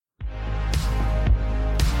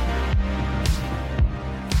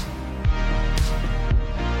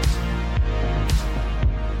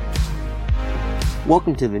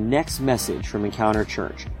Welcome to the next message from Encounter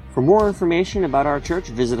Church. For more information about our church,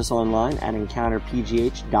 visit us online at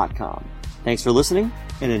encounterpgh.com. Thanks for listening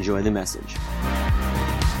and enjoy the message.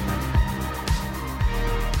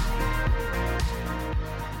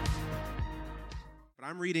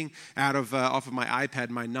 I'm reading out of off of my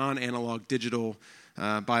iPad, my non-analog digital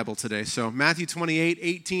Bible today. So Matthew 28,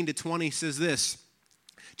 18 to 20 says this: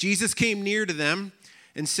 Jesus came near to them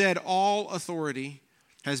and said, "All authority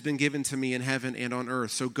has been given to me in heaven and on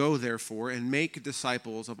earth. So go, therefore, and make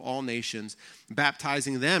disciples of all nations,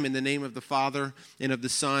 baptizing them in the name of the Father and of the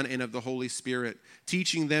Son and of the Holy Spirit,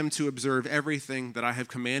 teaching them to observe everything that I have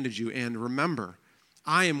commanded you. And remember,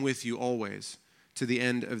 I am with you always, to the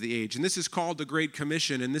end of the age." And this is called the Great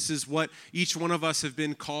Commission, and this is what each one of us have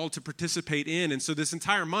been called to participate in. And so this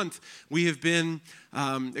entire month, we have been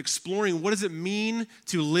exploring what does it mean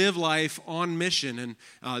to live life on mission. And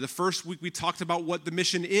the first week, we talked about what the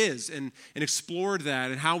mission is and explored that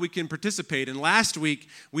and how we can participate. And last week,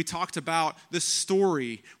 we talked about the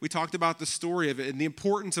story. We talked about the story of it and the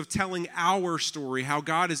importance of telling our story, how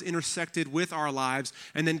God has intersected with our lives,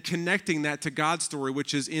 and then connecting that to God's story,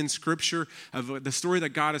 which is in Scripture, of the story that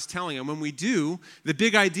God is telling. And when we do, the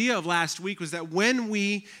big idea of last week was that when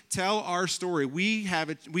we tell our story, we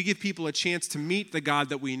give people a chance to meet the God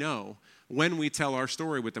that we know when we tell our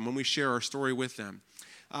story with them, when we share our story with them.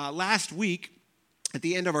 Last week, at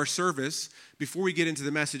the end of our service, before we get into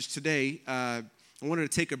the message today, I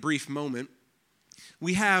wanted to take a brief moment.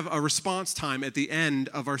 We have a response time at the end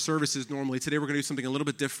of our services normally. Today we're going to do something a little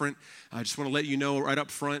bit different. I just want to let you know right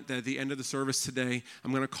up front that at the end of the service today,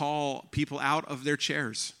 I'm going to call people out of their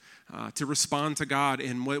chairs to respond to God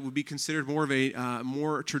in what would be considered more of a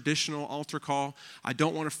more traditional altar call. I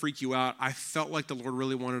don't want to freak you out. I felt like the Lord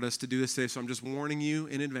really wanted us to do this today, so I'm just warning you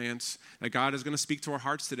in advance that God is going to speak to our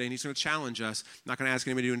hearts today, and He's going to challenge us. I'm not going to ask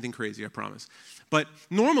anybody to do anything crazy, I promise. But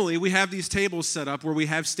normally we have these tables set up where we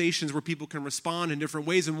have stations where people can respond in different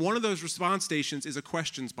ways, and one of those response stations is a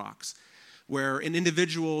questions box, where an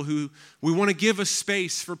individual who we want to give a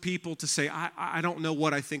space for people to say, I don't know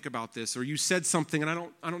what I think about this, or you said something and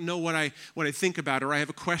I don't know what I think about it, or I have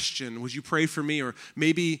a question, would you pray for me? Or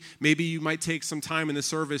maybe you might take some time in the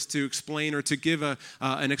service to explain or to give an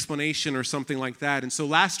explanation or something like that. And so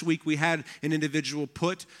last week we had an individual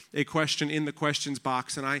put a question in the questions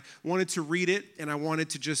box, and I wanted to read it, and I wanted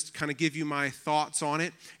to just kind of give you my thoughts on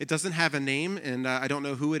it. It doesn't have a name, and I don't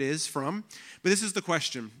know who it is from, but this is the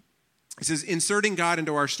question. It says, inserting God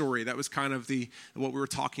into our story. That was kind of what we were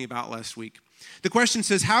talking about last week. The question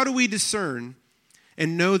says, how do we discern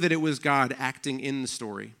and know that it was God acting in the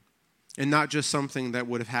story and not just something that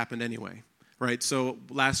would have happened anyway? Right? So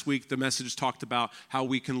last week, the message talked about how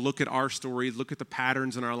we can look at our story, look at the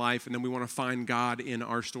patterns in our life, and then we want to find God in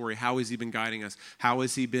our story. How has He been guiding us? How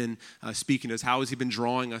has He been speaking to us? How has He been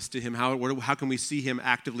drawing us to Him? How can we see Him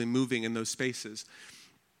actively moving in those spaces?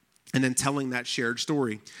 And then telling that shared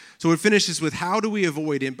story. So it finishes with, how do we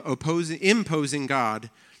avoid imposing God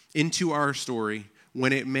into our story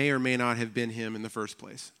when it may or may not have been Him in the first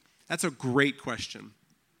place? That's a great question.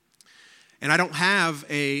 And I don't have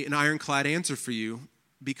an ironclad answer for you,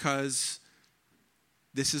 because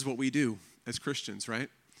this is what we do as Christians, right?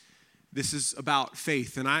 This is about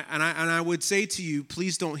faith. And I would say to you,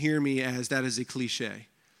 please don't hear me as that is a cliche,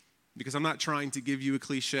 because I'm not trying to give you a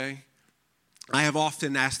cliche. I have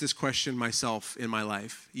often asked this question myself in my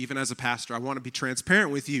life, even as a pastor. I want to be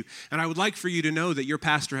transparent with you, and I would like for you to know that your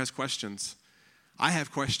pastor has questions. I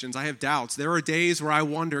have questions. I have doubts. There are days where I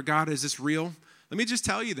wonder, God, is this real? Let me just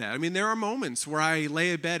tell you that. I mean, there are moments where I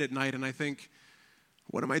lay in bed at night and I think,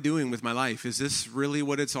 what am I doing with my life? Is this really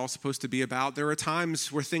what it's all supposed to be about? There are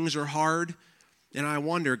times where things are hard, and I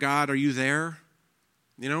wonder, God, are you there?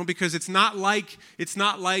 You know, because it's not like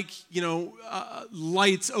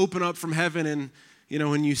lights open up from heaven and,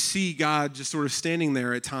 and you see God just sort of standing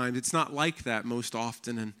there at times. It's not like that most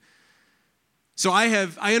often. And so I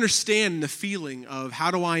understand the feeling of,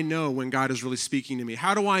 how do I know when God is really speaking to me?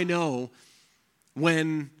 How do I know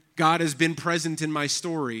when God has been present in my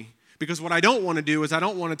story? Because what I don't want to do is I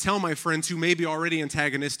don't want to tell my friends who may be already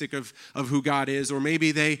antagonistic of who God is, or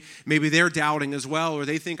maybe they're doubting as well, or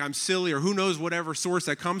they think I'm silly, or who knows whatever source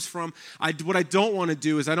that comes from. What I don't want to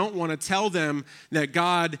do is I don't want to tell them that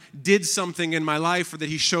God did something in my life, or that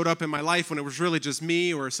He showed up in my life when it was really just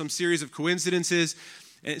me or some series of coincidences.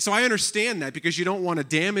 And so I understand that, because you don't want to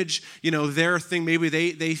damage, their thing. Maybe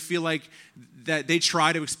they feel like that they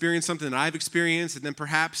try to experience something that I've experienced, and then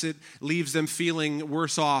perhaps it leaves them feeling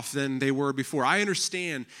worse off than they were before. I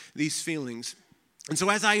understand these feelings. And so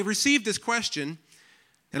as I received this question,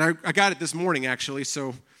 and I got it this morning actually,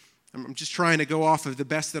 so I'm just trying to go off of the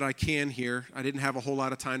best that I can here. I didn't have a whole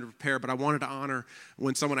lot of time to prepare, but I wanted to honor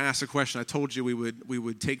when someone asked a question. I told you we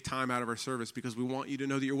would take time out of our service because we want you to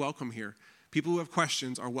know that you're welcome here. People who have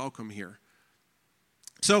questions are welcome here.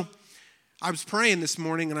 So I was praying this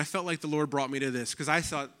morning, and I felt like the Lord brought me to this because I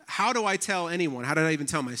thought, how do I tell anyone? How did I even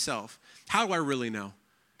tell myself? How do I really know?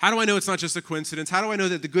 How do I know it's not just a coincidence? How do I know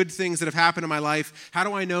that the good things that have happened in my life, how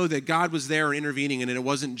do I know that God was there and intervening and it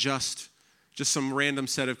wasn't just some random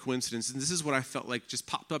set of coincidences? And this is what I felt like just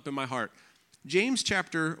popped up in my heart. James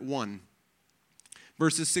chapter 1,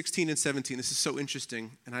 verses 16 and 17. This is so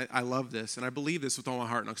interesting, and I love this, and I believe this with all my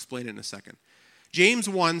heart, and I'll explain it in a second. James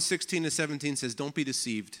 1, 16 and 17 says, "Don't be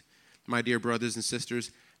deceived, my dear brothers and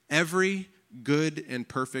sisters. Every good and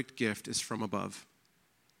perfect gift is from above,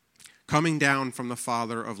 coming down from the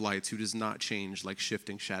Father of lights, who does not change like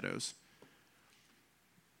shifting shadows."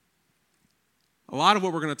 A lot of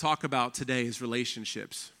what we're going to talk about today is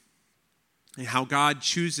relationships and how God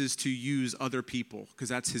chooses to use other people, because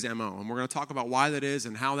that's his MO. And we're going to talk about why that is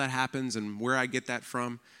and how that happens and where I get that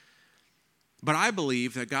from. But I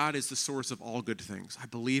believe that God is the source of all good things. I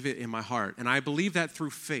believe it in my heart. And I believe that through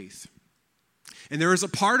faith. And there is a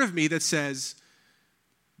part of me that says,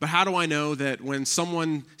 but how do I know that when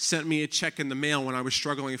someone sent me a check in the mail when I was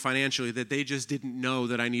struggling financially, that they just didn't know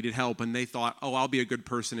that I needed help and they thought, oh, I'll be a good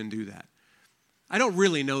person and do that? I don't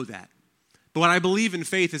really know that. But what I believe in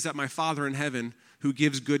faith is that my Father in heaven, who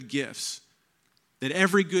gives good gifts, that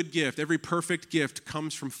every good gift, every perfect gift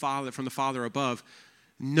comes from the Father above,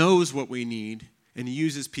 knows what we need and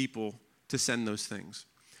uses people to send those things.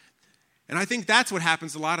 And I think that's what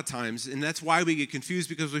happens a lot of times, and that's why we get confused,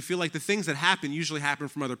 because we feel like the things that happen usually happen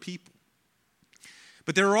from other people.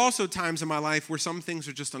 But there are also times in my life where some things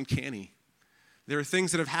are just uncanny. There are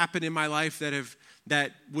things that have happened in my life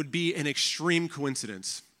that would be an extreme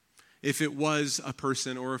coincidence if it was a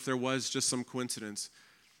person or if there was just some coincidence.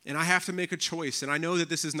 And I have to make a choice. And I know that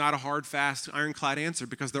this is not a hard, fast, ironclad answer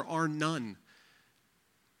because there are none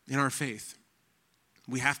in our faith.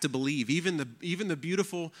 We have to believe. Even the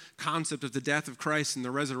beautiful concept of the death of Christ and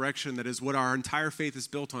the resurrection, that is what our entire faith is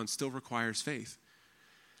built on, still requires faith.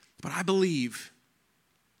 But I believe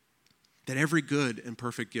that every good and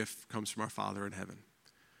perfect gift comes from our Father in heaven.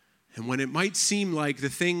 And when it might seem like the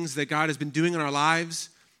things that God has been doing in our lives,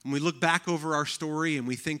 when we look back over our story and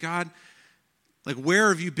we think, God, like, where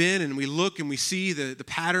have you been? And we look and we see the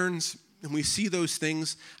patterns and we see those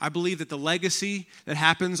things. I believe that the legacy that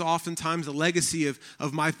happens oftentimes, the legacy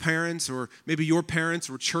of my parents or maybe your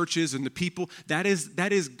parents or churches and the people, that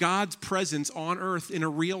is God's presence on earth in a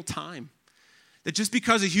real time. That just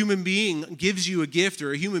because a human being gives you a gift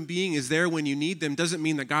or a human being is there when you need them doesn't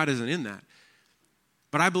mean that God isn't in that.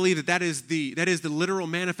 But I believe that is the literal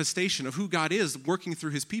manifestation of who God is working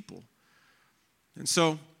through his people. And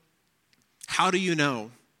so, how do you know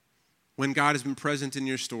when God has been present in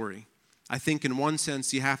your story? I think in one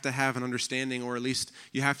sense you have to have an understanding, or at least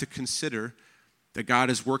you have to consider that God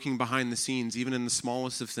is working behind the scenes, even in the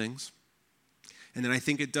smallest of things. And then I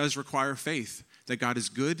think it does require faith, that God is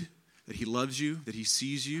good, that he loves you, that he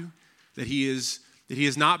sees you, that he is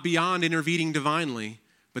not beyond intervening divinely,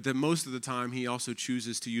 but that most of the time he also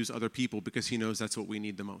chooses to use other people because he knows that's what we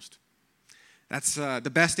need the most. That's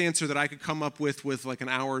the best answer that I could come up with like an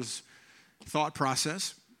hour's thought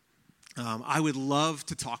process. I would love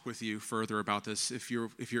to talk with you further about this if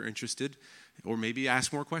you're interested, or maybe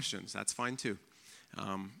ask more questions. That's fine too.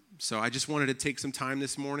 So I just wanted to take some time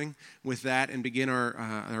this morning with that and begin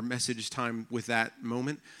our message time with that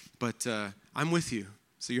moment. But I'm with you,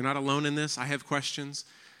 so you're not alone in this. I have questions,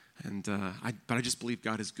 but I just believe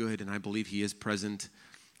God is good, and I believe he is present.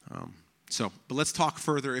 But let's talk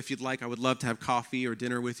further if you'd like. I would love to have coffee or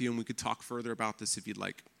dinner with you, and we could talk further about this if you'd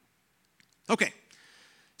like. Okay.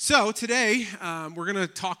 So today, we're going to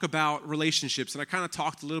talk about relationships, and I kind of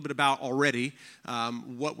talked a little bit about already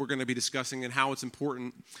what we're going to be discussing and how it's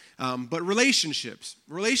important. But relationships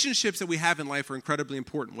that we have in life are incredibly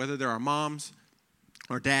important, whether they're our moms,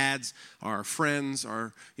 our dads, our friends,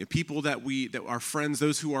 our people that are friends,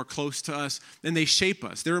 those who are close to us, and they shape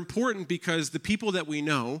us. They're important because the people that we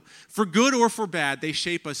know, for good or for bad, they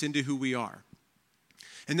shape us into who we are.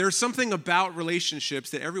 And there's something about relationships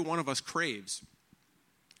that every one of us craves.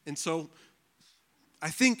 And so I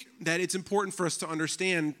think that it's important for us to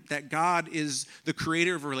understand that God is the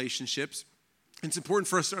creator of relationships. It's important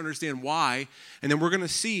for us to understand why. And then we're going to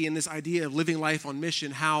see in this idea of living life on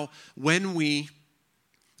mission how when we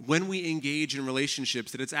engage in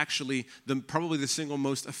relationships, that it's actually probably the single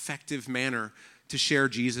most effective manner to share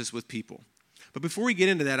Jesus with people. But before we get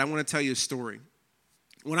into that, I want to tell you a story.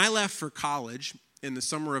 When I left for college in the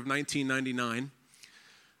summer of 1999,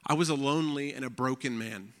 I was a lonely and a broken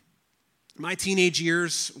man. My teenage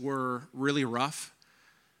years were really rough,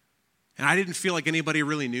 and I didn't feel like anybody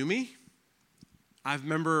really knew me. I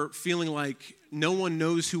remember feeling like no one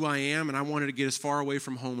knows who I am, and I wanted to get as far away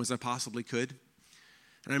from home as I possibly could.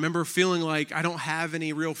 And I remember feeling like I don't have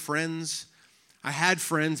any real friends. I had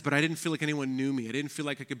friends, but I didn't feel like anyone knew me. I didn't feel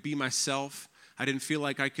like I could be myself. I didn't feel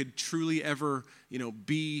like I could truly ever,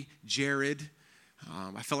 be Jared.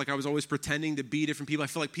 I felt like I was always pretending to be different people. I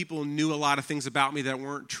felt like people knew a lot of things about me that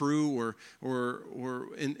weren't true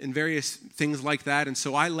or in various things like that. And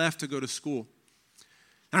so I left to go to school.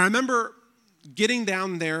 And I remember getting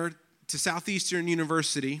down there to Southeastern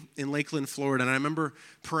University in Lakeland, Florida, and I remember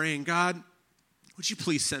praying, God, would you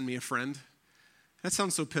please send me a friend? That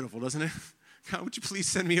sounds so pitiful, doesn't it? God, would you please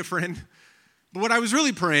send me a friend? But what I was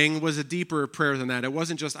really praying was a deeper prayer than that. It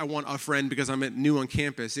wasn't just, I want a friend because I'm new on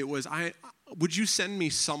campus. It was, would you send me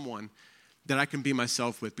someone that I can be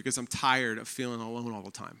myself with because I'm tired of feeling alone all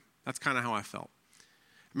the time? That's kind of how I felt.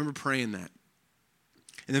 I remember praying that.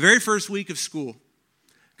 In the very first week of school,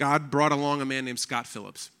 God brought along a man named Scott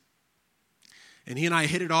Phillips. And he and I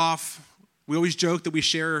hit it off. We always joke that we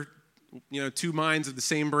share, two minds of the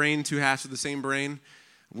same brain, two halves of the same brain.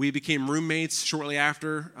 We became roommates shortly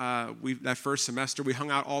after that first semester. We hung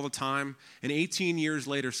out all the time. And 18 years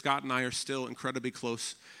later, Scott and I are still incredibly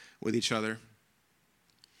close with each other.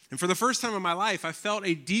 And for the first time in my life, I felt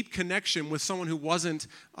a deep connection with someone who wasn't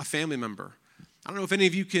a family member. I don't know if any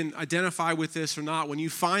of you can identify with this or not. When you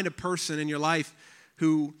find a person in your life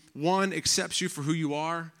who, one, accepts you for who you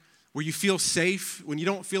are, where you feel safe, when you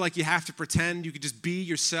don't feel like you have to pretend, you could just be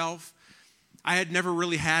yourself. I had never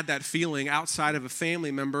really had that feeling outside of a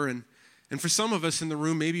family member, and for some of us in the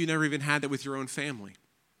room, maybe you never even had that with your own family.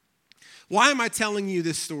 Why am I telling you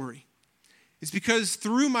this story? It's because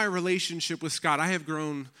through my relationship with Scott, I have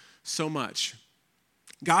grown so much.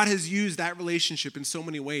 God has used that relationship in so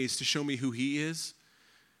many ways to show me who he is,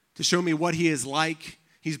 to show me what he is like.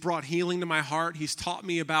 He's brought healing to my heart. He's taught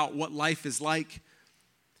me about what life is like,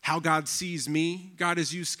 how God sees me. God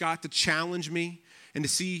has used Scott to challenge me and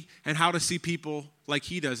how to see people like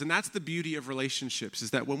he does. And that's the beauty of relationships,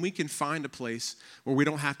 is that when we can find a place where we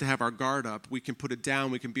don't have to have our guard up, we can put it down,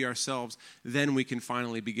 we can be ourselves, then we can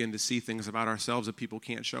finally begin to see things about ourselves that people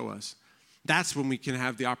can't show us. That's when we can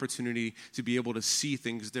have the opportunity to be able to see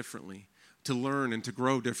things differently, to learn and to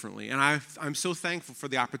grow differently. And I'm so thankful for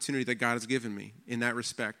the opportunity that God has given me in that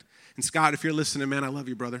respect. And Scott, if you're listening, man, I love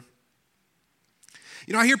you, brother.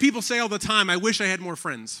 I hear people say all the time, I wish I had more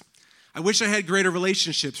friends. I wish I had greater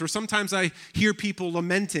relationships. Or sometimes I hear people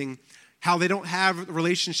lamenting how they don't have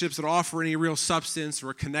relationships that offer any real substance or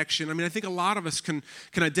a connection. I think a lot of us can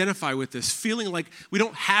identify with this, feeling like we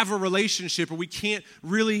don't have a relationship or we can't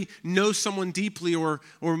really know someone deeply, or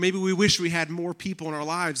maybe we wish we had more people in our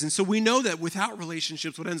lives. And so we know that without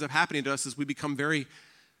relationships, what ends up happening to us is we become very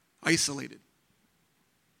isolated.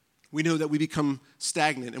 We know that we become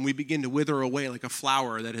stagnant and we begin to wither away like a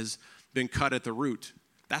flower that has been cut at the root.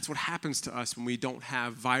 That's what happens to us when we don't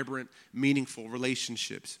have vibrant, meaningful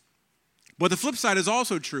relationships. But the flip side is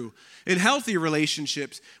also true. In healthy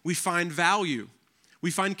relationships, we find value. We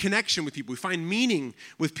find connection with people. We find meaning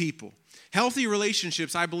with people. Healthy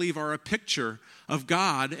relationships, I believe, are a picture of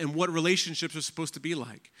God and what relationships are supposed to be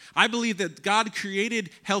like. I believe that God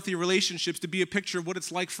created healthy relationships to be a picture of what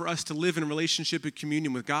it's like for us to live in relationship and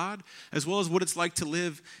communion with God, as well as what it's like to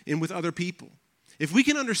live in with other people. If we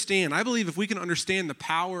can understand, I believe if we can understand the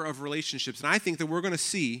power of relationships, and I think that we're going to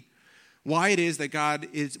see why it is that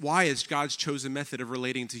why is God's chosen method of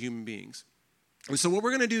relating to human beings. And so what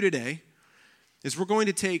we're going to do today is we're going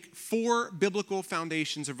to take 4 biblical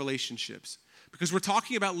foundations of relationships, because we're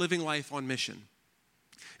talking about living life on mission,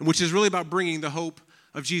 and which is really about bringing the hope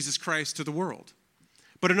of Jesus Christ to the world.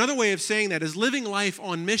 But another way of saying that is living life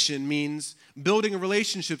on mission means building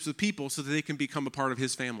relationships with people so that they can become a part of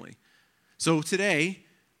his family. So today,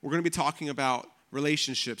 we're going to be talking about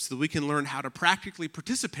relationships so that we can learn how to practically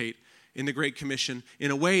participate in the Great Commission in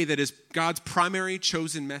a way that is God's primary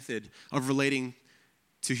chosen method of relating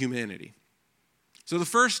to humanity. So the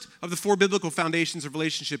first of the 4 biblical foundations of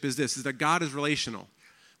relationship is this, is that God is relational.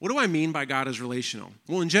 What do I mean by God is relational?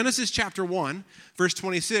 Well, in Genesis chapter 1, verse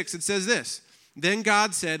 26, it says this, "Then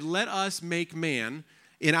God said, let us make man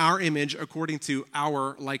in our image according to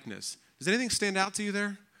our likeness." Does anything stand out to you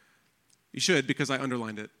there? You should, because I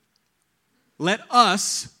underlined it. Let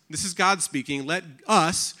us, this is God speaking, let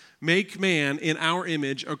us make man in our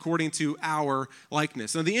image according to our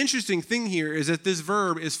likeness. Now, the interesting thing here is that this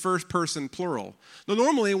verb is first person plural. Now,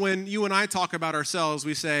 normally when you and I talk about ourselves,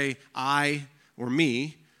 we say I or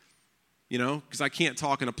me, because I can't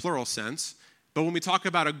talk in a plural sense. But when we talk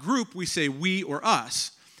about a group, we say we or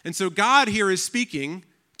us. And so God here is speaking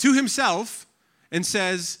to himself and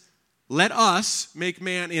says, let us make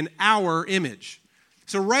man in our image.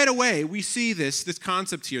 So right away, we see this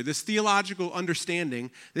concept here, this theological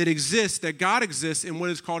understanding that exists, that God exists in what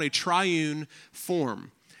is called a triune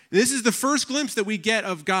form. This is the first glimpse that we get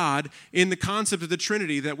of God in the concept of the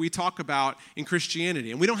Trinity that we talk about in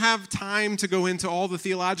Christianity. And we don't have time to go into all the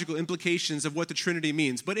theological implications of what the Trinity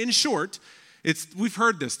means. But in short, we've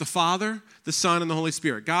heard this, the Father, the Son, and the Holy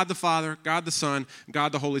Spirit. God the Father, God the Son,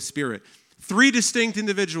 God the Holy Spirit. 3 distinct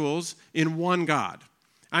individuals in one God.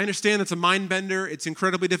 I understand it's a mind bender. It's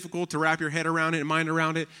incredibly difficult to wrap your head around it and mind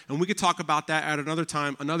around it. And we could talk about that at another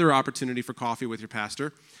time, another opportunity for coffee with your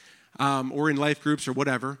pastor, or in life groups or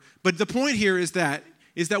whatever. But the point here is that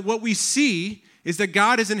what we see is that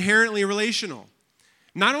God is inherently relational.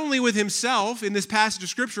 Not only with himself in this passage of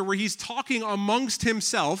Scripture where he's talking amongst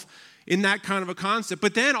himself in that kind of a concept.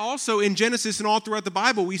 But then also in Genesis and all throughout the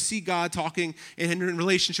Bible, we see God talking in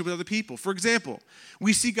relationship with other people. For example,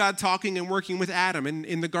 we see God talking and working with Adam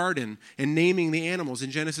in the garden and naming the animals in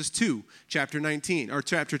Genesis 2, chapter 19, or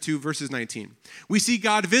chapter 2, verses 19. We see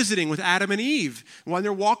God visiting with Adam and Eve when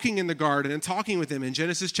they're walking in the garden and talking with them in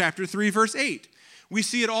Genesis chapter 3, verse 8. We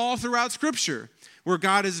see it all throughout Scripture, where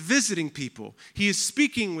God is visiting people. He is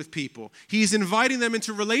speaking with people. He is inviting them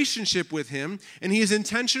into relationship with him, and he is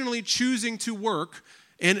intentionally choosing to work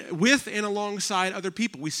with and alongside other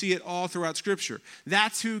people. We see it all throughout Scripture.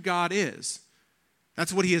 That's who God is.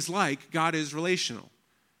 That's what he is like. God is relational.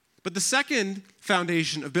 But the second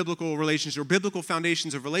foundation of biblical relationships, or biblical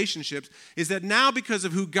foundations of relationships, is that now because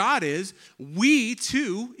of who God is, we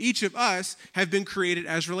too, each of us, have been created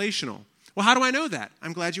as relational. Well, how do I know that?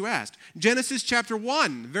 I'm glad you asked. Genesis chapter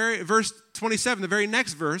 1, verse 27, the very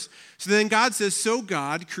next verse. So then God says, so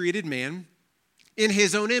God created man in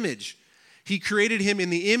his own image. He created him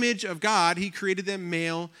in the image of God. He created them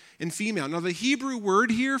male and female. Now, the Hebrew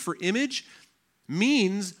word here for image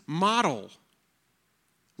means model,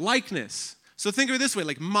 likeness. So think of it this way,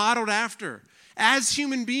 like modeled after. As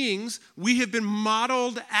human beings, we have been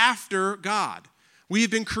modeled after God. We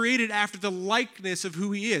have been created after the likeness of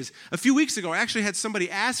who he is. A few weeks ago, I actually had somebody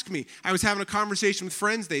ask me, I was having a conversation with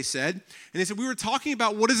friends, they said, and they said, we were talking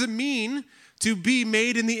about what does it mean to be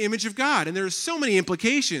made in the image of God? And there's so many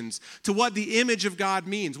implications to what the image of God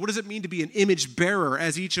means. What does it mean to be an image bearer,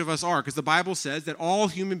 as each of us are? Because the Bible says that all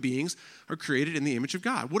human beings are created in the image of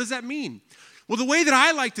God. What does that mean? Well, the way that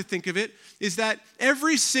I like to think of it is that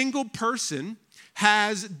every single person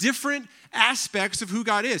has different aspects of who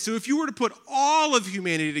God is. So if you were to put all of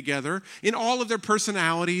humanity together in all of their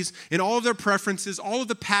personalities, in all of their preferences, all of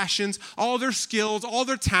the passions, all of their skills, all of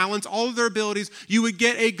their talents, all of their abilities, you would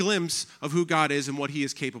get a glimpse of who God is and what he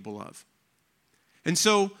is capable of. And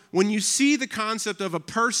so when you see the concept of a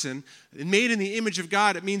person made in the image of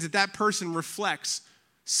God, it means that that person reflects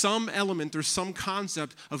some element or some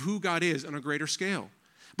concept of who God is on a greater scale.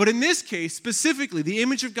 But in this case, specifically, the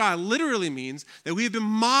image of God literally means that we have been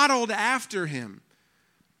modeled after him.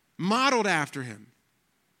 Modeled after him.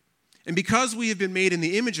 And because we have been made in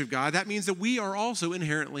the image of God, that means that we are also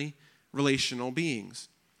inherently relational beings.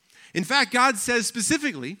 In fact, God says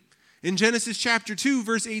specifically in Genesis chapter 2,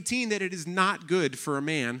 verse 18, that it is not good for a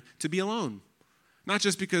man to be alone. Not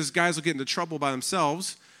just because guys will get into trouble by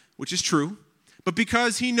themselves, which is true, but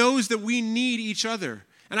because he knows that we need each other.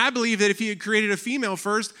 And I believe that if he had created a female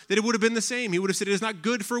first, that it would have been the same. He would have said it is not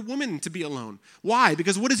good for a woman to be alone. Why?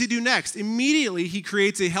 Because what does he do next? Immediately he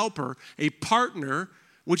creates a helper, a partner,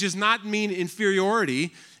 which does not mean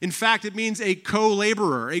inferiority. In fact, it means a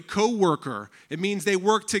co-laborer, a co-worker. It means they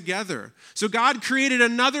work together. So God created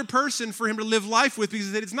another person for him to live life with because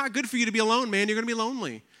he said, it's not good for you to be alone, man. You're going to be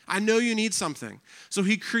lonely. I know you need something. So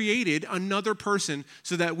he created another person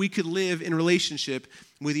so that we could live in relationship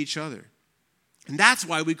with each other. And that's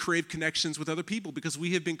why we crave connections with other people, because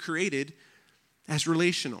we have been created as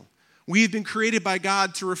relational. We have been created by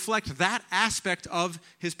God to reflect that aspect of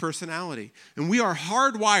his personality. And we are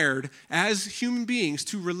hardwired as human beings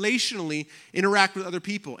to relationally interact with other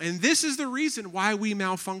people. And this is the reason why we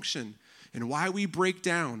malfunction and why we break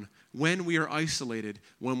down when we are isolated,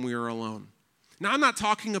 when we are alone. Now, I'm not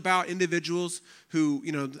talking about individuals who,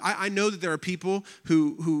 I know that there are people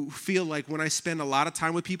who feel like when I spend a lot of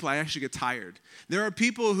time with people, I actually get tired. There are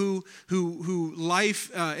people who life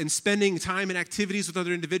and spending time in activities with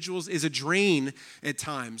other individuals is a drain at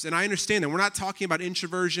times. And I understand that. We're not talking about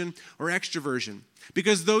introversion or extroversion,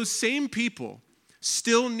 because those same people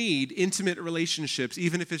still need intimate relationships,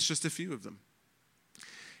 even if it's just a few of them.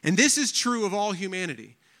 And this is true of all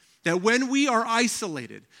humanity. That when we are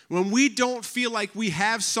isolated, when we don't feel like we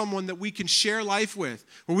have someone that we can share life with,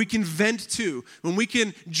 where we can vent to, when we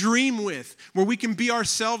can dream with, where we can be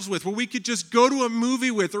ourselves with, where we could just go to a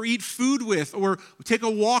movie with or eat food with or take a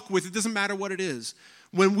walk with, it doesn't matter what it is.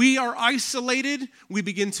 When we are isolated, we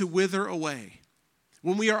begin to wither away.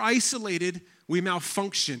 When we are isolated, we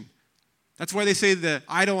malfunction. That's why they say the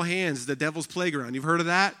idle hands, the devil's playground. You've heard of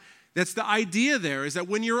that? That's the idea there, is that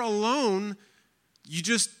when you're alone,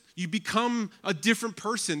 you become a different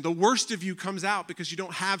person. The worst of you comes out because you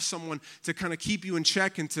don't have someone to kind of keep you in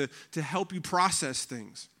check and to help you process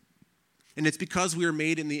things. And it's because we are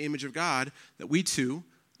made in the image of God that we too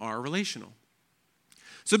are relational.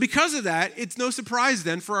 So because of that, it's no surprise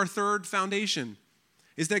then for our third foundation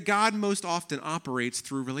is that God most often operates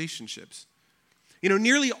through relationships.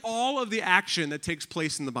 Nearly all of the action that takes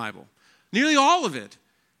place in the Bible, nearly all of it,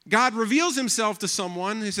 God reveals himself to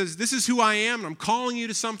someone. He says, this is who I am, and I'm calling you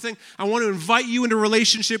to something. I want to invite you into a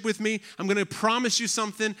relationship with me. I'm going to promise you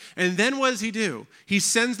something. And then what does he do? He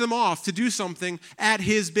sends them off to do something at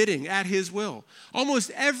his bidding, at his will. Almost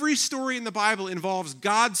every story in the Bible involves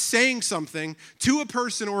God saying something to a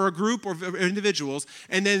person or a group of individuals,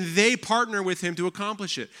 and then they partner with him to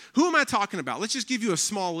accomplish it. Who am I talking about? Let's just give you a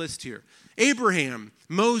small list here. Abraham,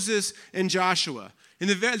 Moses, and Joshua. And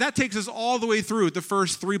that takes us all the way through the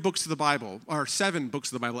first 3 books of the Bible, or 7 books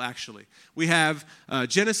of the Bible, actually. We have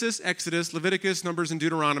Genesis, Exodus, Leviticus, Numbers, and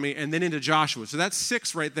Deuteronomy, and then into Joshua. So that's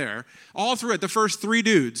 6 right there. All through it, the first 3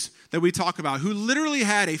 dudes that we talk about who literally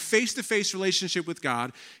had a face-to-face relationship with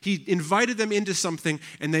God. He invited them into something,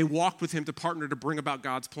 and they walked with him to partner to bring about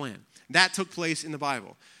God's plan. That took place in the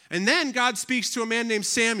Bible. And then God speaks to a man named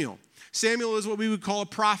Samuel. Samuel is what we would call a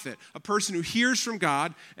prophet, a person who hears from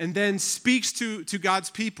God and then speaks to God's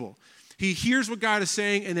people. He hears what God is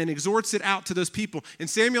saying and then exhorts it out to those people. And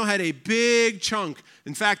Samuel had a big chunk.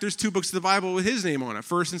 In fact, there's 2 books of the Bible with his name on it,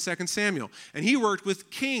 1st and 2nd Samuel. And he worked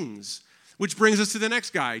with kings, which brings us to the next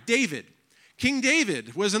guy, David. King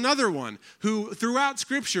David was another one who throughout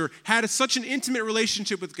Scripture had such an intimate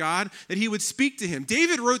relationship with God that he would speak to him.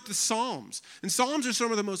 David wrote the Psalms, and Psalms are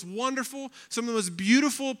some of the most wonderful, some of the most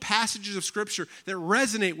beautiful passages of Scripture that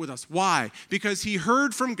resonate with us. Why? Because he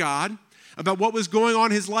heard from God about what was going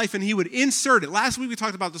on in his life, and he would insert it. Last week we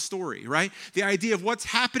talked about the story, right? The idea of what's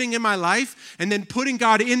happening in my life, and then putting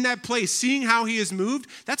God in that place, seeing how he has moved.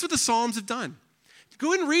 That's what the Psalms have done.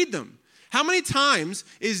 Go and read them. How many times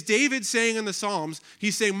is David saying in the Psalms,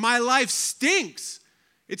 he's saying, my life stinks.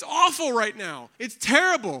 It's awful right now. It's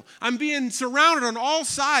terrible. I'm being surrounded on all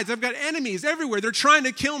sides. I've got enemies everywhere. They're trying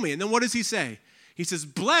to kill me. And then what does he say? He says,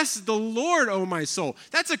 bless the Lord, O my soul.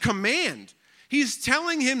 That's a command. He's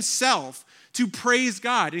telling himself to praise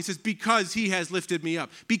God. And he says, because he has lifted me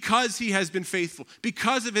up, because he has been faithful,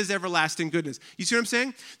 because of his everlasting goodness. You see what I'm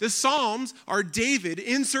saying? The Psalms are David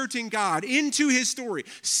inserting God into his story,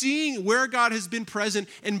 seeing where God has been present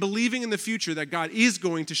and believing in the future that God is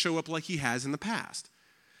going to show up like he has in the past.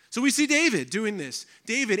 So we see David doing this,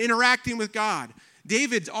 David interacting with God.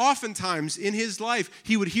 David, oftentimes in his life,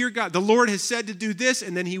 he would hear God. The Lord has said to do this,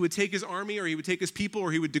 and then he would take his army or he would take his people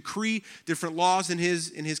or he would decree different laws in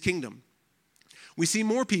his kingdom. We see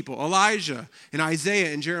more people, Elijah and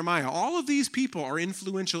Isaiah and Jeremiah. All of these people are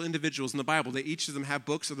influential individuals in the Bible. Each of them have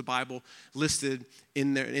books of the Bible listed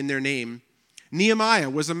in their name. Nehemiah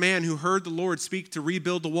was a man who heard the Lord speak to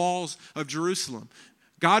rebuild the walls of Jerusalem.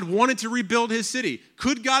 God wanted to rebuild his city.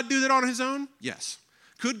 Could God do that on his own? Yes.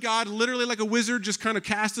 Could God literally like a wizard just kind of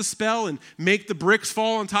cast a spell and make the bricks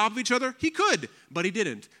fall on top of each other? He could, but he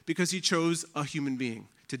didn't because he chose a human being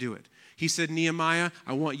to do it. He said, Nehemiah,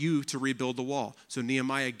 I want you to rebuild the wall. So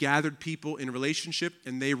Nehemiah gathered people in relationship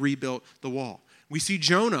and they rebuilt the wall. We see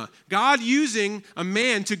Jonah, God using a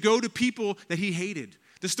man to go to people that he hated.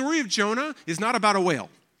 The story of Jonah is not about a whale.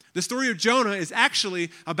 The story of Jonah is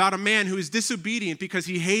actually about a man who is disobedient because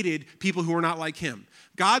he hated people who were not like him.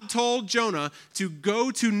 God told Jonah to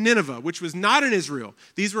go to Nineveh, which was not in Israel.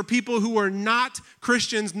 These were people who were not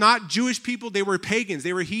Christians, not Jewish people. They were pagans.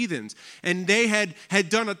 They were heathens. And they had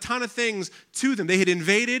done a ton of things to them. They had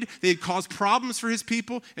invaded. They had caused problems for his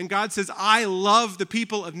people. And God says, I love the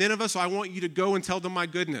people of Nineveh, so I want you to go and tell them my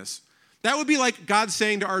goodness. That would be like God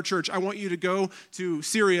saying to our church, I want you to go to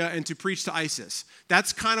Syria and to preach to ISIS.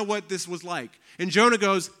 That's kind of what this was like. And Jonah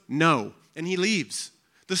goes, no, and he leaves.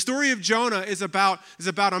 The story of Jonah is about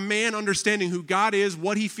a man understanding who God is,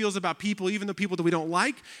 what he feels about people, even the people that we don't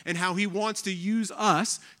like, and how he wants to use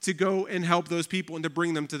us to go and help those people and to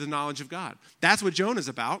bring them to the knowledge of God. That's what Jonah's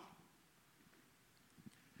about.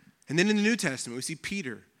 And then in the New Testament, we see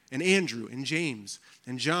Peter and Andrew and James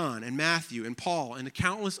and John and Matthew and Paul and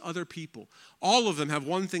countless other people, all of them have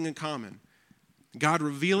one thing in common. God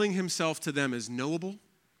revealing himself to them as knowable,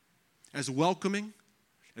 as welcoming,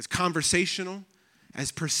 as conversational,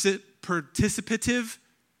 as participative,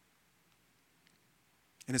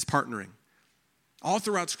 and as partnering. All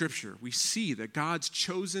throughout Scripture, we see that God's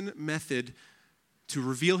chosen method to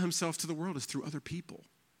reveal himself to the world is through other people.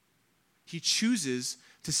 He chooses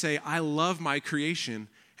to say, I love my creation,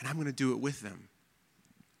 and I'm going to do it with them,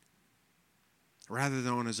 rather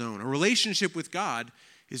than on his own. A relationship with God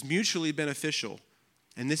is mutually beneficial,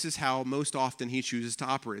 and this is how most often he chooses to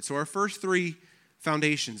operate. So our first three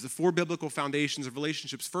foundations, the four biblical foundations of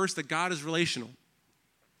relationships. First, that God is relational.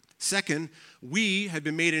 Second, we have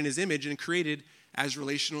been made in his image and created as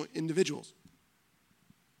relational individuals.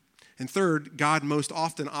 And third, God most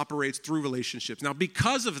often operates through relationships. Now,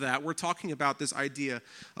 because of that, we're talking about this idea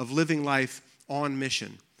of living life on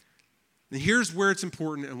mission. And here's where it's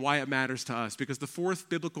important and why it matters to us, because the fourth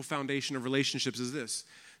biblical foundation of relationships is this,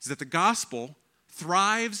 is that the gospel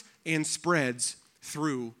thrives and spreads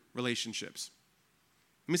through relationships.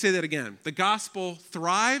 Let me say that again. The gospel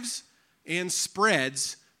thrives and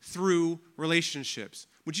spreads through relationships.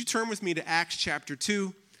 Would you turn with me to Acts chapter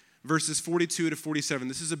 2, verses 42 to 47.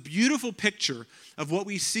 This is a beautiful picture of what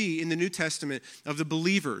we see in the New Testament of the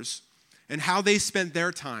believers and how they spent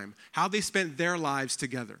their time, how they spent their lives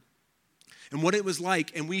together, and what it was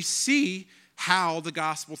like. And we see how the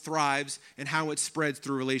gospel thrives and how it spreads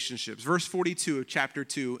through relationships. Verse 42 of chapter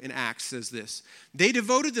 2 in Acts says this: they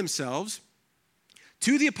devoted themselves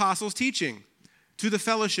to the apostles' teaching, to the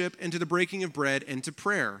fellowship, and to the breaking of bread, and to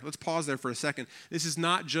prayer. Let's pause there for a second. This is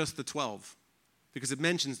not just the 12, because it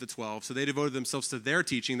mentions the 12. So they devoted themselves to their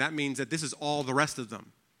teaching. That means that this is all the rest of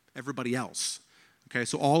them, everybody else. Okay,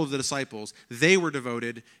 so all of the disciples, they were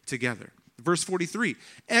devoted together. Verse 43,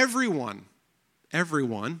 everyone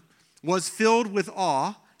was filled with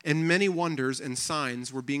awe, and many wonders and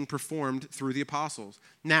signs were being performed through the apostles.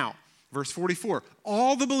 Now, verse 44,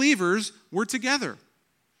 all the believers were together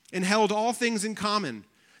and held all things in common.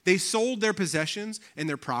 They sold their possessions and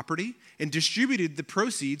their property and distributed the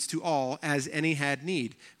proceeds to all as any had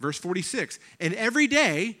need. Verse 46, and every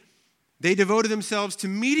day they devoted themselves to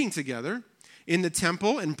meeting together in the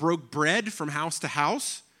temple and broke bread from house to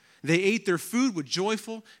house. They ate their food with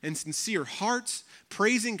joyful and sincere hearts,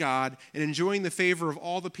 praising God and enjoying the favor of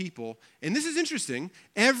all the people. And this is interesting.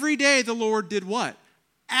 Every day the Lord did what?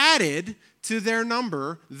 Added to their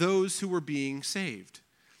number those who were being saved.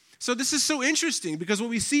 So this is so interesting because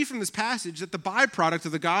what we see from this passage that the byproduct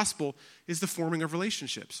of the gospel is the forming of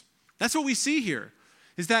relationships. That's what we see here,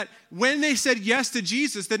 is that when they said yes to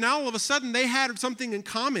Jesus, that now all of a sudden they had something in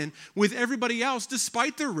common with everybody else,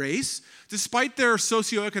 despite their race, despite their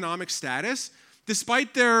socioeconomic status,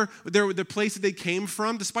 despite the place that they came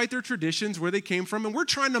from, despite their traditions, where they came from. And we're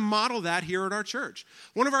trying to model that here at our church.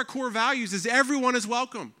 One of our core values is everyone is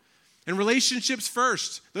welcome. And relationships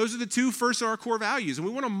first. Those are the two first of our core values. And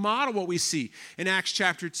we want to model what we see in Acts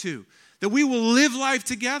chapter 2. That we will live life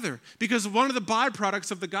together. Because one of the byproducts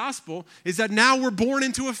of the gospel is that now we're born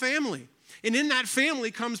into a family. And in that family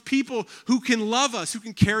comes people who can love us, who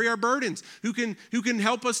can carry our burdens, who can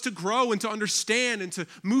help us to grow and to understand and to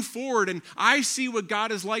move forward. And I see what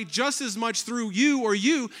God is like just as much through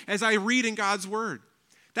you as I read in God's word.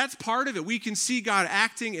 That's part of it. We can see God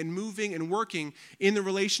acting and moving and working in the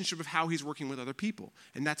relationship of how he's working with other people.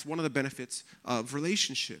 And that's one of the benefits of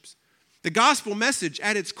relationships. The gospel message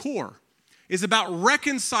at its core is about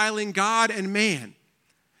reconciling God and man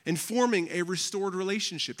and forming a restored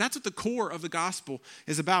relationship. That's what the core of the gospel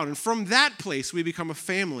is about. And from that place, we become a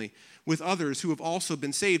family with others who have also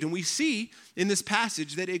been saved. And we see in this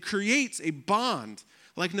passage that it creates a bond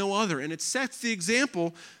like no other. And it sets the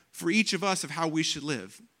example for each of us of how we should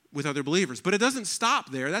live with other believers. But it doesn't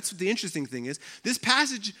stop there. That's what the interesting thing is. This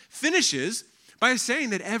passage finishes by saying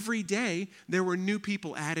that every day there were new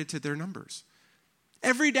people added to their numbers.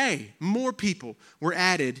 Every day, more people were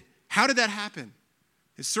added. How did that happen?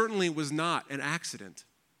 It certainly was not an accident.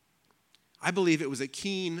 I believe it was a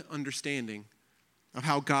keen understanding of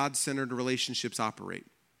how God-centered relationships operate.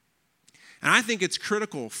 And I think it's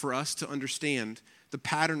critical for us to understand the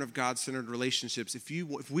pattern of God-centered relationships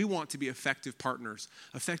if we want to be effective partners,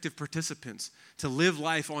 effective participants, to live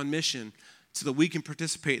life on mission so that we can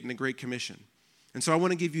participate in the Great Commission. And so I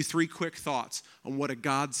want to give you 3 quick thoughts on what a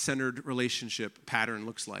God-centered relationship pattern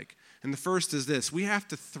looks like. And the first is this: we have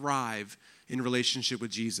to thrive in relationship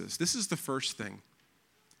with Jesus. This is the first thing.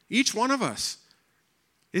 Each one of us.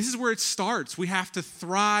 This is where it starts. We have to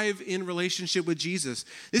thrive in relationship with Jesus.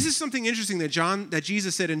 This is something interesting that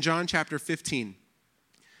Jesus said in John chapter 15.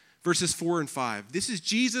 verses 4 and 5. This is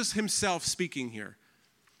Jesus himself speaking here.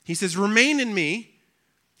 He says, "Remain in me,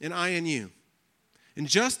 and I in you. And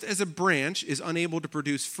just as a branch is unable to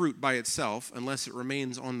produce fruit by itself unless it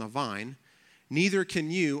remains on the vine, neither can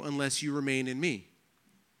you unless you remain in me."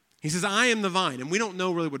 He says, "I am the vine." And we don't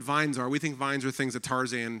know really what vines are. We think vines are things that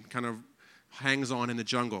Tarzan kind of hangs on in the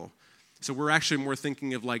jungle. So we're actually more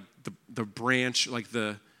thinking of like the branch, like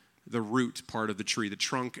the root part of the tree, the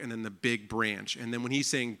trunk, and then the big branch. And then when he's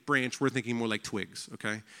saying branch, we're thinking more like twigs,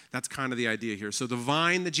 okay? That's kind of the idea here. So the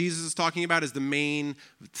vine that Jesus is talking about is the main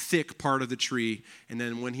thick part of the tree. And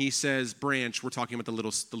then when he says branch, we're talking about the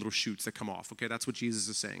little shoots that come off, okay? That's what Jesus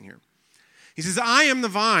is saying here. He says, "I am the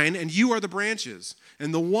vine, and you are the branches.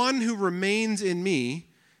 And the one who remains in me,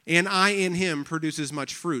 and I in him, produces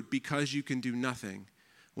much fruit, because you can do nothing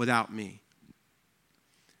without me."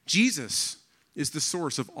 Jesus is the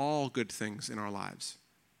source of all good things in our lives.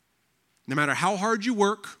 No matter how hard you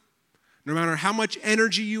work, no matter how much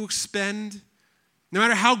energy you expend, no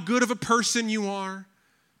matter how good of a person you are,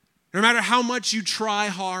 no matter how much you try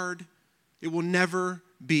hard, it will never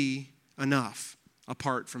be enough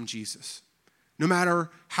apart from Jesus. No matter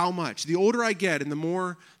how much. The older I get and the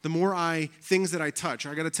more things that I touch,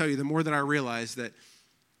 I got to tell you, the more that I realize that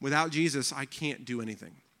without Jesus, I can't do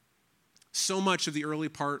anything. So much of the early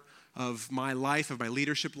part of my life, of my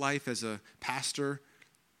leadership life as a pastor,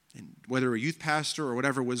 and whether a youth pastor or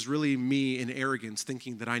whatever, was really me in arrogance,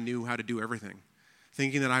 thinking that I knew how to do everything,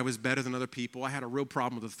 thinking that I was better than other people. I had a real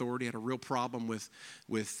problem with authority. I had a real problem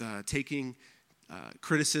with taking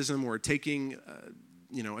criticism or taking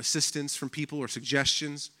assistance from people or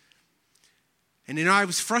suggestions. And I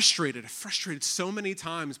was frustrated so many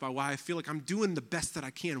times by why I feel like I'm doing the best that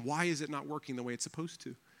I can. Why is it not working the way it's supposed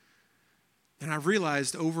to? And I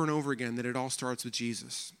realized over and over again that it all starts with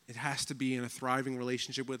Jesus. It has to be in a thriving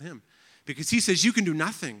relationship with him. Because he says, "You can do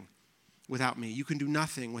nothing without me. You can do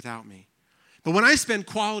nothing without me." But when I spend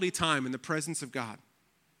quality time in the presence of God,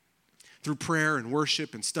 through prayer and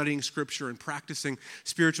worship and studying scripture and practicing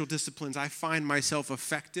spiritual disciplines, I find myself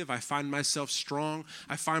effective. I find myself strong.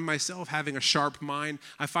 I find myself having a sharp mind.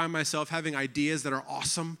 I find myself having ideas that are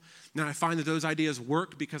awesome. And I find that those ideas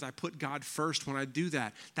work because I put God first when I do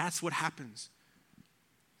that. That's what happens.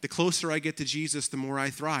 The closer I get to Jesus, the more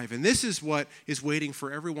I thrive. And this is what is waiting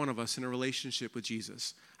for every one of us in a relationship with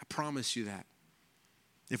Jesus. I promise you that.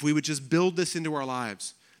 If we would just build this into our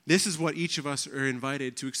lives, this is what each of us are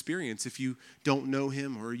invited to experience if you don't know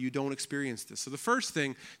him or you don't experience this. So the first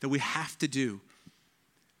thing that we have to do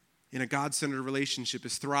in a God-centered relationship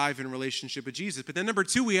is thrive in relationship with Jesus. But then number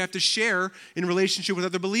two, we have to share in relationship with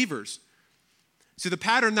other believers. So the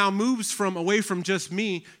pattern now moves away from just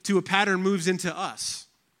me to a pattern moves into us.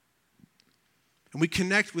 And we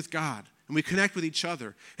connect with God. And we connect with each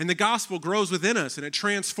other. And the gospel grows within us and it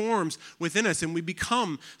transforms within us. And we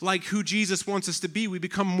become like who Jesus wants us to be. We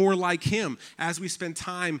become more like him as we spend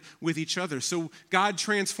time with each other. So God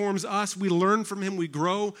transforms us. We learn from him. We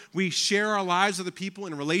grow. We share our lives with the people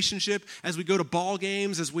in relationship as we go to ball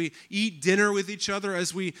games, as we eat dinner with each other,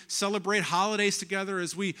 as we celebrate holidays together,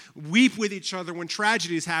 as we weep with each other when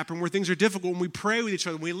tragedies happen, where things are difficult, when we pray with each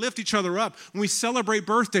other, when we lift each other up, when we celebrate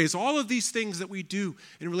birthdays. All of these things that we do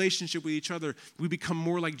in relationship with each other, we become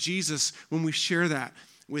more like Jesus when we share that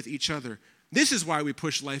with each other. This is why we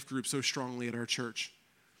push life groups so strongly at our church.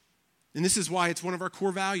 And this is why it's one of our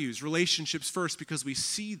core values, relationships first, because we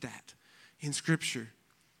see that in Scripture.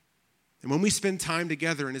 And when we spend time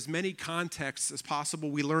together in as many contexts as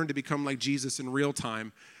possible, we learn to become like Jesus in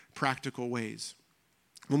real-time, practical ways.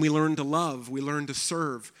 When we learn to love, we learn to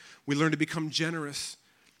serve, we learn to become generous,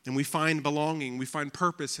 and we find belonging, we find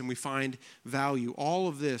purpose, and we find value. All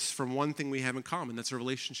of this from one thing we have in common, that's a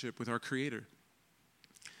relationship with our Creator.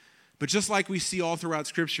 But just like we see all throughout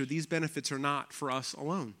Scripture, these benefits are not for us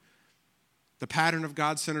alone. The pattern of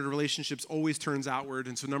God-centered relationships always turns outward.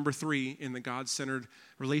 And so number 3 in the God-centered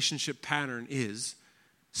relationship pattern is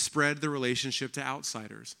spread the relationship to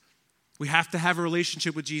outsiders. We have to have a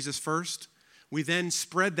relationship with Jesus first. We then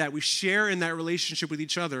spread that. We share in that relationship with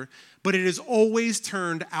each other. But it is always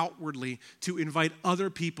turned outwardly to invite other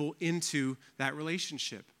people into that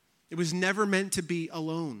relationship. It was never meant to be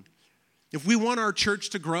alone. If we want our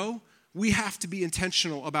church to grow, we have to be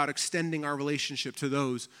intentional about extending our relationship to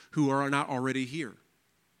those who are not already here.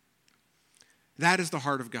 That is the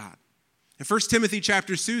heart of God. In 1 Timothy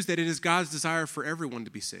chapter 2 says that it is God's desire for everyone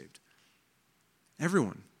to be saved.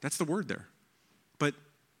 Everyone. That's the word there. But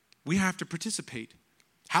we have to participate.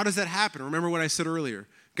 How does that happen? Remember what I said earlier.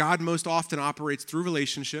 God most often operates through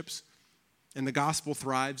relationships. And the gospel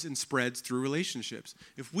thrives and spreads through relationships.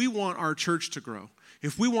 If we want our church to grow,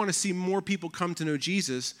 if we want to see more people come to know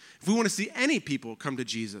Jesus, if we want to see any people come to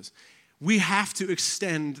Jesus, we have to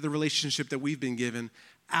extend the relationship that we've been given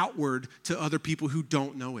outward to other people who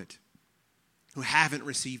don't know it, who haven't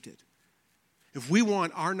received it. If we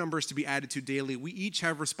want our numbers to be added to daily, we each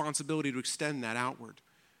have responsibility to extend that outward.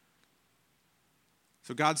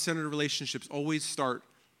 So God-centered relationships always start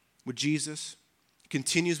with Jesus,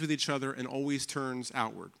 continues with each other, and always turns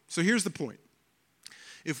outward. So here's the point.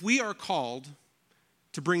 If we are called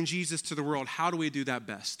to bring Jesus to the world, how do we do that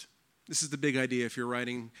best? This is the big idea. If you're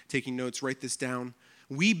taking notes, write this down.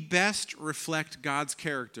 We best reflect God's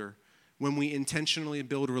character when we intentionally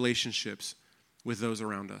build relationships with those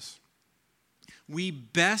around us. We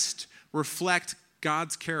best reflect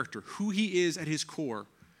God's character, who he is at his core,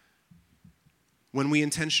 when we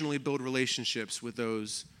intentionally build relationships with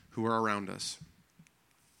those who are around us.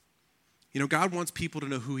 You know, God wants people to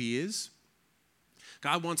know who he is.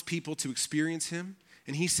 God wants people to experience him.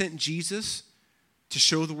 And he sent Jesus to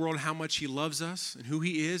show the world how much he loves us and who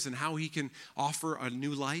he is and how he can offer a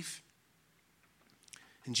new life.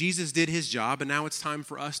 And Jesus did his job, and now it's time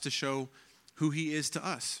for us to show who he is to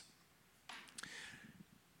us.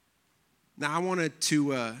 Now, I wanted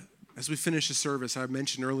to, as we finish the service, I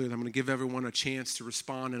mentioned earlier that I'm going to give everyone a chance to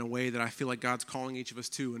respond in a way that I feel like God's calling each of us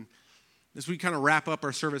to. And as we kind of wrap up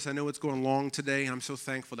our service, I know it's going long today, and I'm so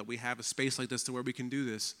thankful that we have a space like this to where we can do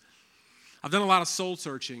this. I've done a lot of soul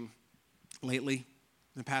searching lately,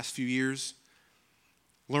 in the past few years,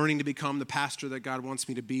 learning to become the pastor that God wants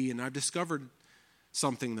me to be, and I've discovered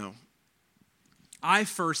something, though. I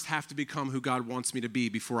first have to become who God wants me to be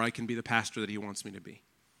before I can be the pastor that he wants me to be.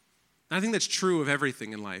 And I think that's true of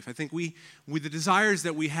everything in life. I think with the desires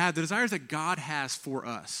that we have, the desires that God has for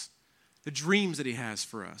us, the dreams that he has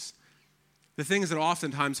for us, the things that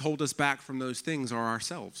oftentimes hold us back from those things are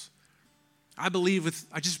ourselves. I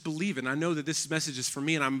just believe it, and I know that this message is for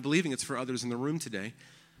me, and I'm believing it's for others in the room today.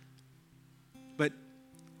 But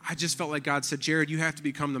I just felt like God said, Jared, you have to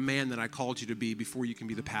become the man that I called you to be before you can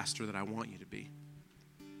be the pastor that I want you to be.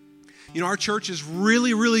 You know, our church is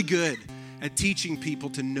really, really good at teaching people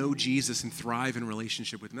to know Jesus and thrive in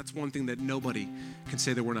relationship with him. That's one thing that nobody can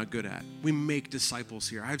say that we're not good at. We make disciples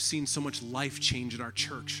here. I've seen so much life change at our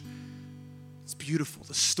church. It's beautiful.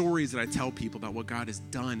 The stories that I tell people about what God has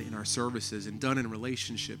done in our services and done in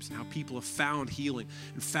relationships and how people have found healing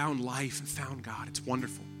and found life and found God. It's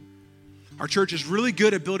wonderful. Our church is really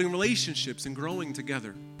good at building relationships and growing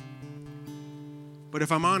together. But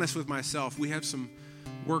if I'm honest with myself, we have some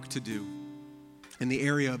work to do in the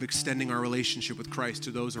area of extending our relationship with Christ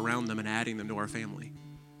to those around them and adding them to our family.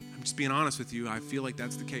 I'm just being honest with you. I feel like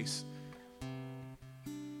that's the case.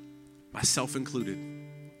 Myself included.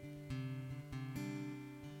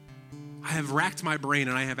 I have racked my brain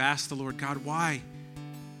and I have asked the Lord, God, why?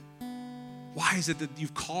 Why is it that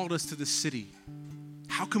you've called us to this city?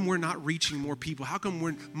 How come we're not reaching more people? How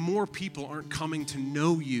come more people aren't coming to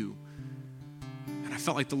know you? And I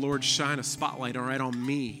felt like the Lord shined a spotlight right on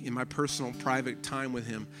me in my personal, private time with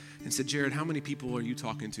him and said, Jared, how many people are you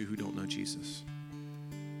talking to who don't know Jesus?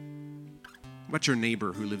 What about your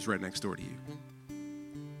neighbor who lives right next door to you?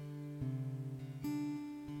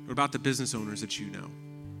 What about the business owners that you know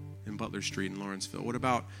in Butler Street in Lawrenceville? What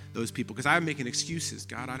about those people? Because I'm making excuses.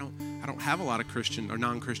 God, I don't have a lot of Christian or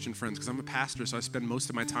non-Christian friends because I'm a pastor, so I spend most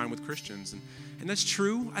of my time with Christians. And that's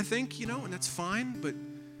true, I think, and that's fine, but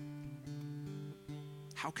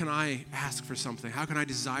how can I ask for something? How can I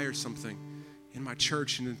desire something in my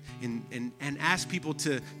church and ask people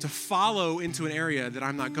to follow into an area that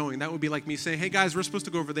I'm not going? That would be like me saying, hey guys, we're supposed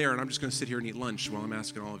to go over there, and I'm just going to sit here and eat lunch while I'm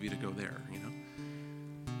asking all of you to go there,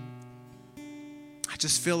 I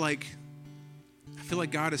just feel like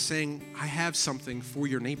God is saying, I have something for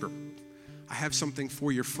your neighbor. I have something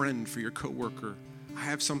for your friend, for your coworker. I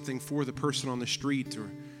have something for the person on the street or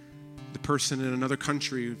the person in another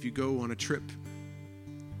country if you go on a trip.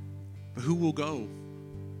 But who will go?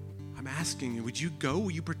 I'm asking you, would you go?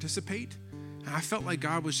 Will you participate? And I felt like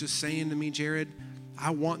God was just saying to me, Jared, I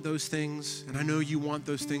want those things, and I know you want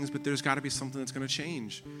those things, but there's got to be something that's going to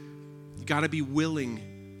change. You got to be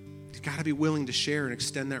willing. You've got to be willing to share and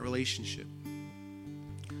extend that relationship.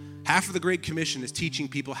 Half of the Great Commission is teaching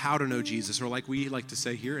people how to know Jesus, or like we like to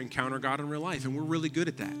say here, encounter God in real life, and we're really good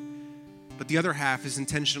at that. But the other half is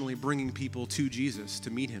intentionally bringing people to Jesus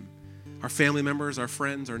to meet him. Our family members, our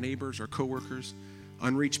friends, our neighbors, our coworkers,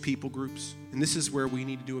 unreached people groups. And this is where we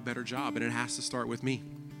need to do a better job, and it has to start with me.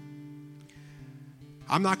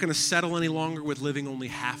 I'm not going to settle any longer with living only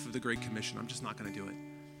half of the Great Commission. I'm just not going to do it.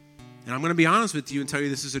 And I'm going to be honest with you and tell you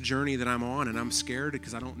this is a journey that I'm on, and I'm scared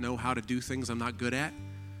because I don't know how to do things I'm not good at.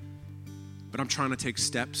 But I'm trying to take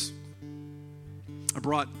steps. We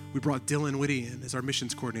brought Dylan Whitty in as our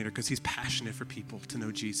missions coordinator because he's passionate for people to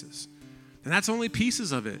know Jesus. And that's only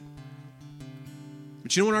pieces of it.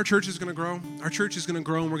 But you know when our church is going to grow? Our church is going to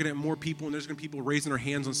grow, and we're going to have more people, and there's going to be people raising their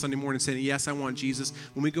hands on Sunday morning saying, yes, I want Jesus.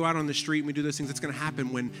 When we go out on the street and we do those things, it's going to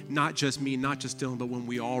happen when not just me, not just Dylan, but when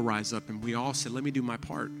we all rise up and we all say, let me do my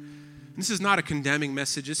part. And this is not a condemning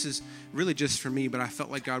message. This is really just for me, but I felt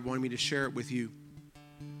like God wanted me to share it with you.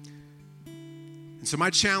 And so my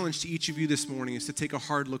challenge to each of you this morning is to take a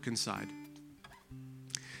hard look inside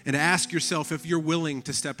and to ask yourself if you're willing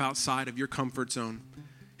to step outside of your comfort zone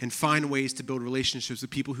and find ways to build relationships with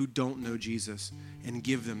people who don't know Jesus and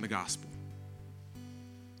give them the gospel.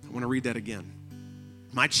 I want to read that again.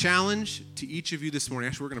 My challenge to each of you this morning,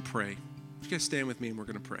 actually we're going to pray. You guys stand with me and we're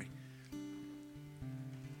going to pray.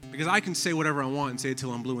 Because I can say whatever I want and say it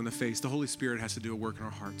till I'm blue in the face. The Holy Spirit has to do a work in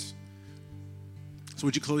our hearts. So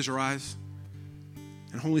would you close your eyes?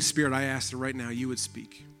 And Holy Spirit, I ask that right now you would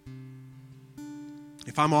speak.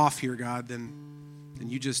 If I'm off here, God, then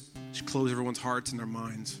you just close everyone's hearts and their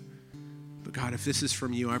minds. But God, if this is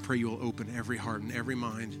from you, I pray you will open every heart and every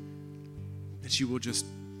mind, that you will just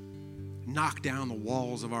knock down the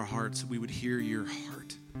walls of our hearts so we would hear your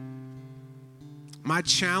heart. My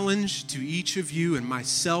challenge to each of you and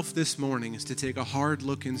myself this morning is to take a hard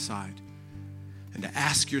look inside and to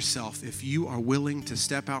ask yourself if you are willing to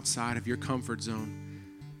step outside of your comfort zone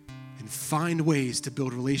and find ways to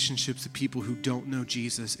build relationships with people who don't know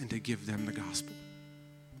Jesus and to give them the gospel.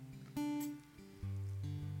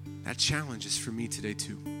 That challenge is for me today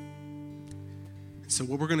too. And so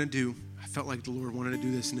what we're going to do, I felt like the Lord wanted to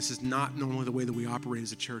do this, and this is not normally the way that we operate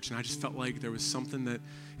as a church, and I just felt like there was something that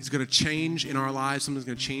is going to change in our lives, something's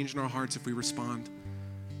going to change in our hearts if we respond.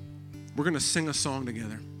 We're going to sing a song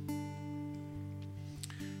together.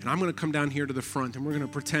 And I'm going to come down here to the front, and we're going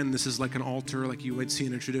to pretend this is like an altar like you would see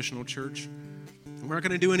in a traditional church. And we're not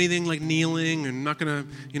going to do anything like kneeling, and not going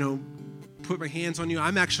to, put my hands on you.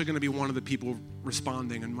 I'm actually going to be one of the people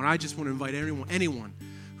responding. And I just want to invite anyone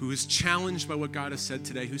who is challenged by what God has said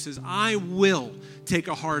today, who says, I will take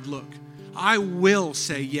a hard look. I will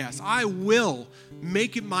say yes. I will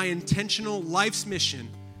make it my intentional life's mission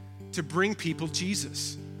to bring people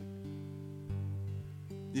Jesus.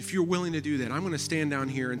 If you're willing to do that, I'm going to stand down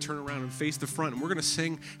here and turn around and face the front, and we're going to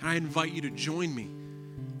sing, and I invite you to join me.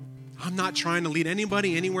 I'm not trying to lead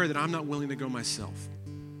anybody anywhere that I'm not willing to go myself.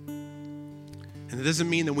 And it doesn't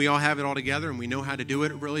mean that we all have it all together and we know how to do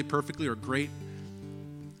it really perfectly or great.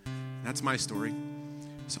 That's my story.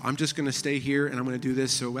 So I'm just going to stay here and I'm going to do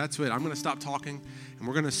this. So that's it. I'm going to stop talking and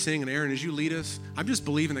we're going to sing. And Aaron, as you lead us, I'm just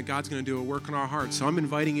believing that God's going to do a work in our hearts. So I'm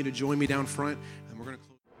inviting you to join me down front, and we're going to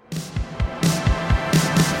close.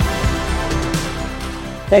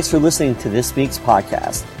 Thanks for listening to this week's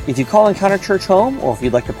podcast. If you call Encounter Church home, or if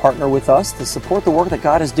you'd like to partner with us to support the work that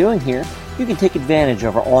God is doing here, you can take advantage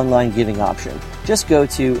of our online giving option. Just go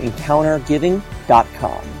to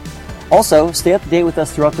encountergiving.com. Also, stay up to date with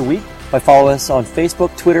us throughout the week by following us on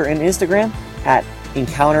Facebook, Twitter, and Instagram at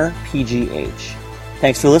EncounterPGH.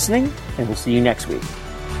 Thanks for listening, and we'll see you next week.